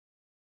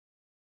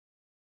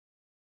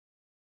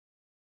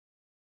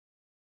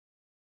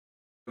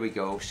we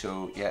go.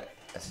 So yeah,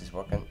 this is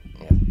working.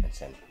 Yeah,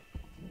 it's in.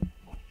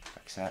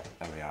 Fix that.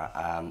 There we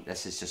are.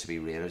 This is just a wee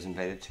Raiders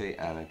invited to,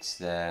 and it's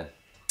the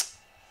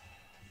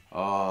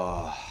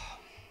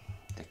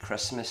the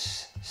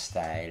Christmas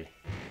style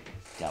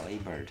deli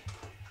bird.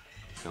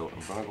 So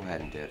I'm gonna go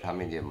ahead and do it. I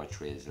haven't been doing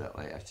much Raiders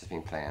lately. I've just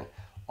been playing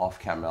off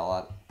camera a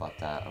lot,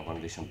 but I'm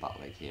gonna do some bat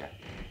league here.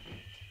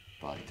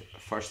 But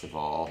first of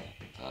all,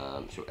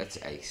 so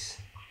it's ice.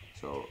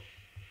 So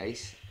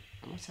ice.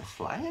 And what's that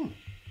flying?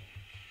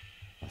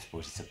 I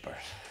suppose it's a bird.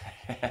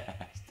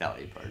 It's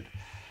deli bird.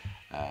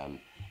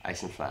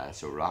 Ice and flying.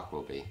 So rock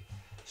will be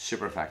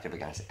super effective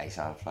against ice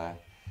and flying.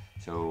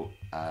 So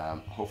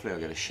hopefully I'll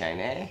get a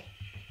shiny.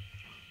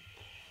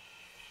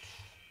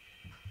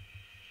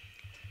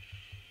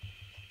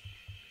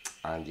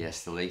 And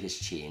yes, the league has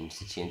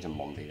changed. It changed on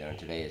Monday there, and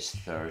today is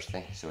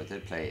Thursday. So I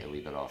did play a wee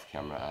bit off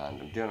camera,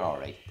 and I'm doing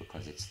alright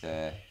because it's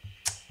the,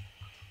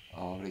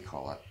 what do you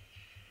call it?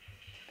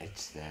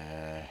 It's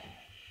the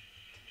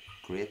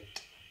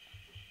Great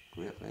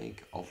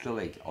League, Ultra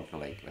League,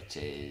 which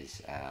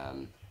is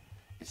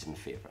it's my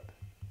favourite.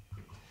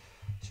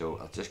 So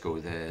I'll just go.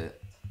 The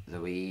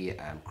wee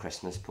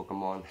Christmas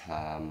Pokemon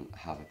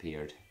have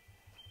appeared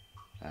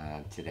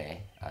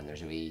today, and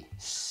there's a wee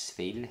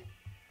Spheal.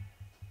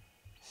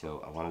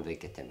 So I wanted to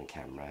get them in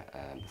camera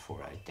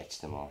before I ditch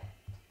them all,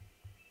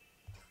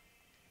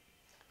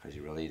 because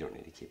you really don't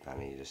need to keep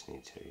any. You just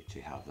need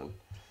to have them.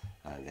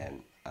 And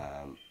then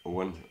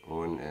Owen,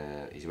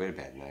 he's away to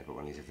bed now, but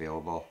when he's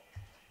available,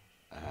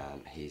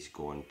 he's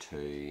going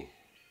to,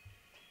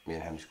 me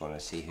and him's going to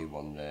see who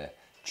won the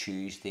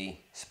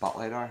Tuesday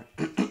Spotlight Hour.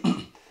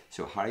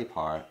 So Harry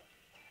Power,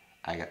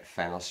 I got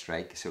Final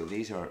Strike. So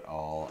these are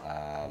all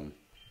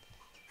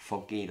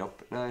funkied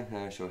up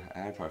now. So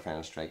Harry Power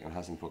Final Strike and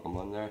has some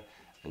Pokemon there.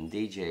 And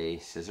DJ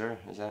Scissor,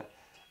 is that?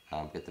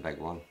 Get the big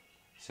one.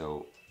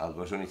 So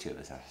there's only two of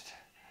us in it.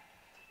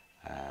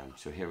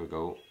 So here we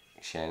go.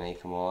 Shiny,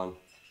 come on.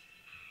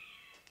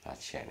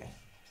 That's shiny.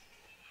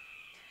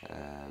 There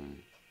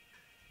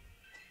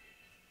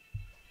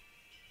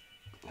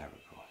we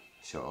go.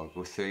 So I'll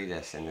go through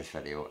this in this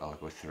video. I'll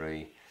go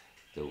through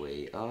the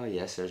way. Oh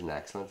yes, there's an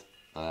excellent.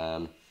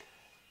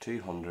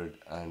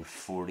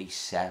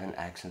 247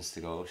 excellents to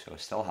go. So I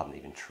still haven't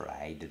even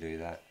tried to do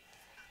that.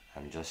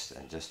 And just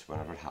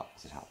whenever it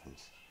happens, it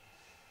happens.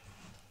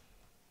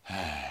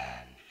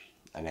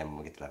 And then when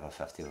we get to level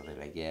 50, we'll be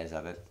like, yeah, is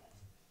that it?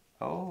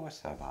 Oh,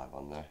 that's not a bad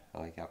one there. I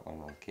like that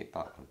one. I'll keep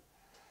that one.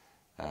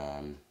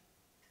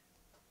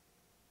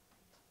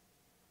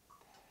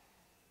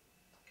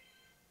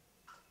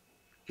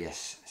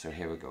 Yes, so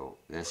here we go.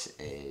 There's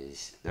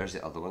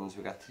the other ones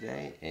we got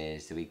today.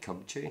 Is the wee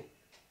Cubchoo.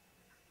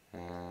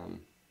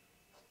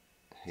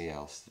 Who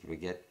else did we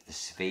get? The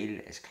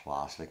Spheal is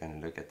class looking.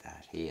 Look at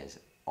that. He is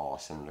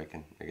awesome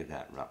looking. Look at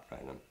that wrapped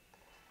around him.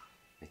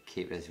 They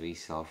keep his wee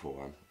soft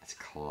warm. It's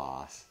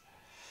class.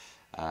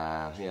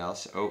 Who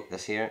else? Oh,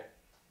 this here.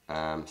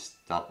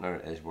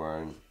 Stantler is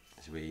wearing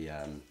his wee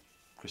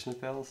Christmas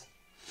bells.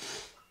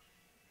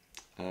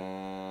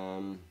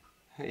 Who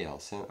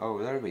else? Oh,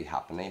 there'll be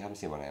Happiny. I haven't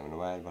seen one of them in a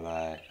while, but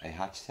I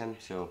hatched him,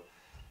 so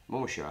I'm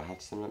almost sure I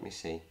hatched him. Let me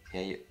see.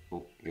 Yeah, you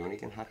only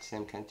can hatch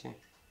them, can't you?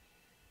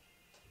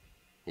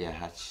 Yeah,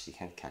 hatch. You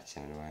can't catch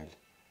them in a while.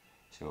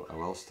 So I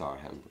will star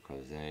him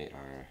because they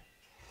are,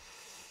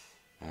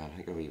 I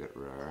think, a wee bit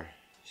rare.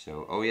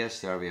 So, oh yes,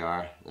 there we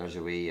are. There's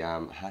a wee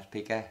Hat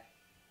Pika.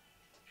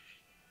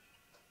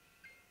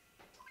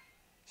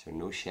 So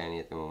no shiny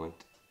at the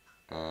moment.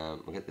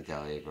 We'll get the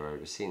Deli Bird.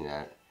 We've seen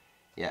that.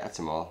 Yeah, that's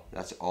them all.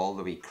 That's all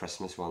the wee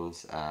Christmas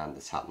ones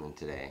that's happening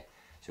today.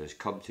 So it's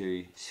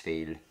Cubchoo,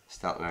 Spheal,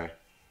 Stantler,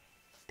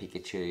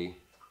 Pikachu,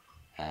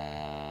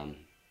 and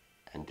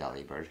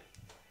Deli Bird.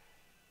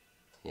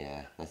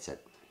 Yeah, that's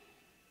it.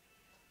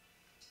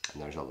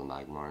 And there's all the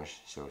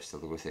Magmars. So still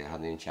to go through. I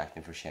haven't even checked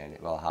in for shiny.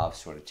 Well, I have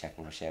sort of checked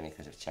in for shiny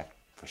because I've checked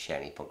for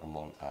shiny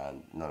Pokemon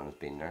and none of them's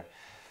been there.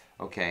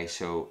 Okay,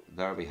 so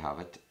there we have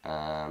it.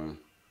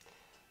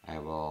 I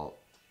will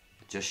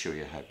just show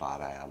you how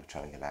bad I am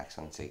trying to get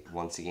excellence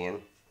once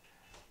again.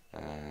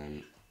 Let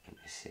me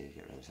see,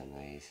 get rid of some of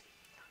these.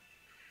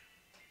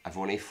 I've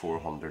only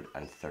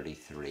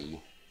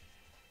 433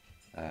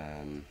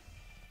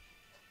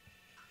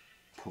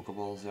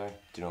 Pokeballs there.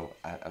 Do you know,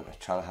 I'm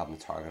trying to have my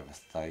target of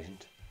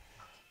 1,000.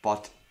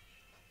 But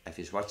if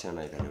you're watching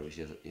my videos,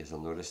 you'll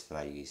notice that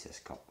I use this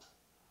cup.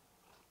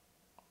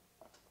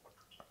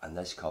 And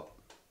this cup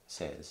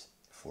says,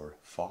 for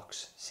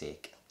Fox's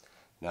sake.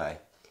 Now,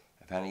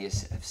 if any of you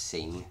have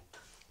seen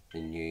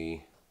the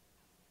new,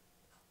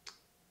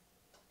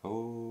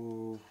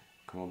 oh,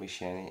 come on, be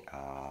shiny.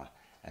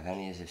 If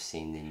any of you have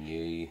seen the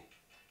new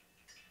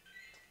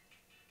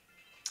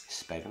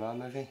Spider-Man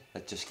movie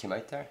that just came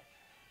out there,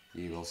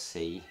 you will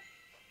see,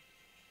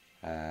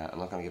 I'm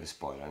not going to give a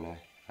spoiler now,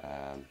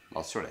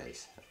 well, it sort of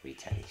is, a wee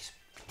tiny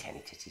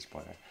titsy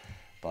spoiler,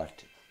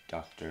 but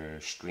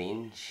Doctor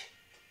Strange,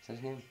 is that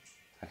his name?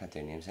 I can't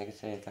do names. I could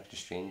say Doctor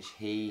Strange.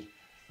 He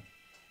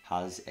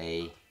has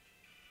a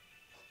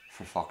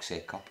For Fox's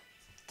Sake cup,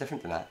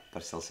 different than that,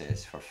 but it still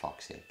says for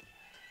fuck's sake.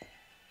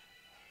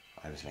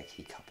 I was like,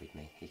 he copied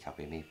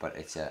me, but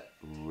it's a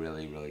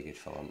really, really good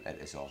film. It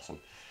is awesome.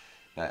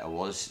 Now, I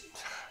was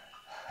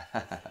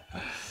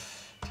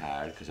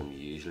tired, because I'm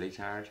usually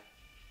tired,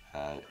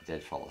 and I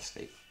did fall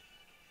asleep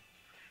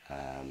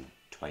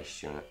twice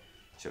during it.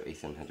 So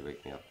Ethan had to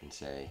wake me up and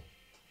say,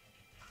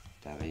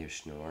 Daddy, you're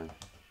snoring.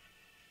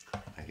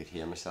 I could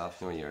hear myself,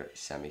 you know, when you're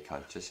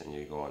semi-conscious and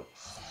you're going.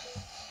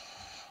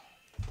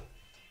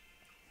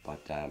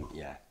 But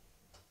yeah,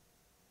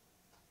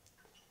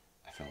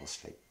 I fell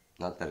asleep.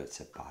 Not that it's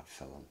a bad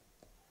film,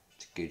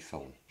 it's a good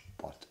film,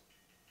 but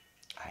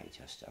I'm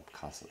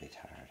constantly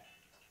tired.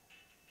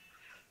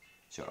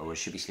 So I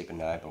should be sleeping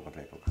now, but we'll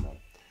play Pokemon.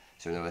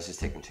 So no, this is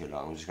taking too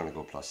long. I'm just going to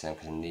go plus them,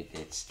 because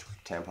it's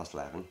 10 past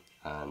 11,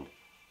 and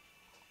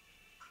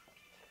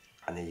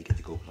then you get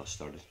the Go Plus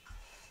started.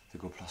 The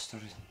Go Plus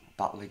started,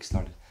 Battle League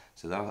started.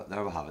 So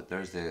there we have it.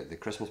 There's the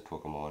Christmas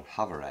Pokemon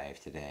have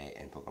arrived today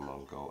in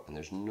Pokemon Go, and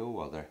there's no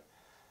other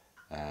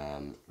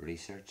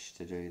research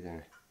to do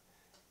there.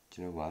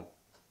 Do you know what?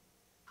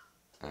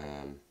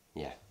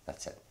 Yeah,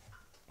 that's it.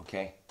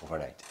 Okay,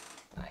 overnight.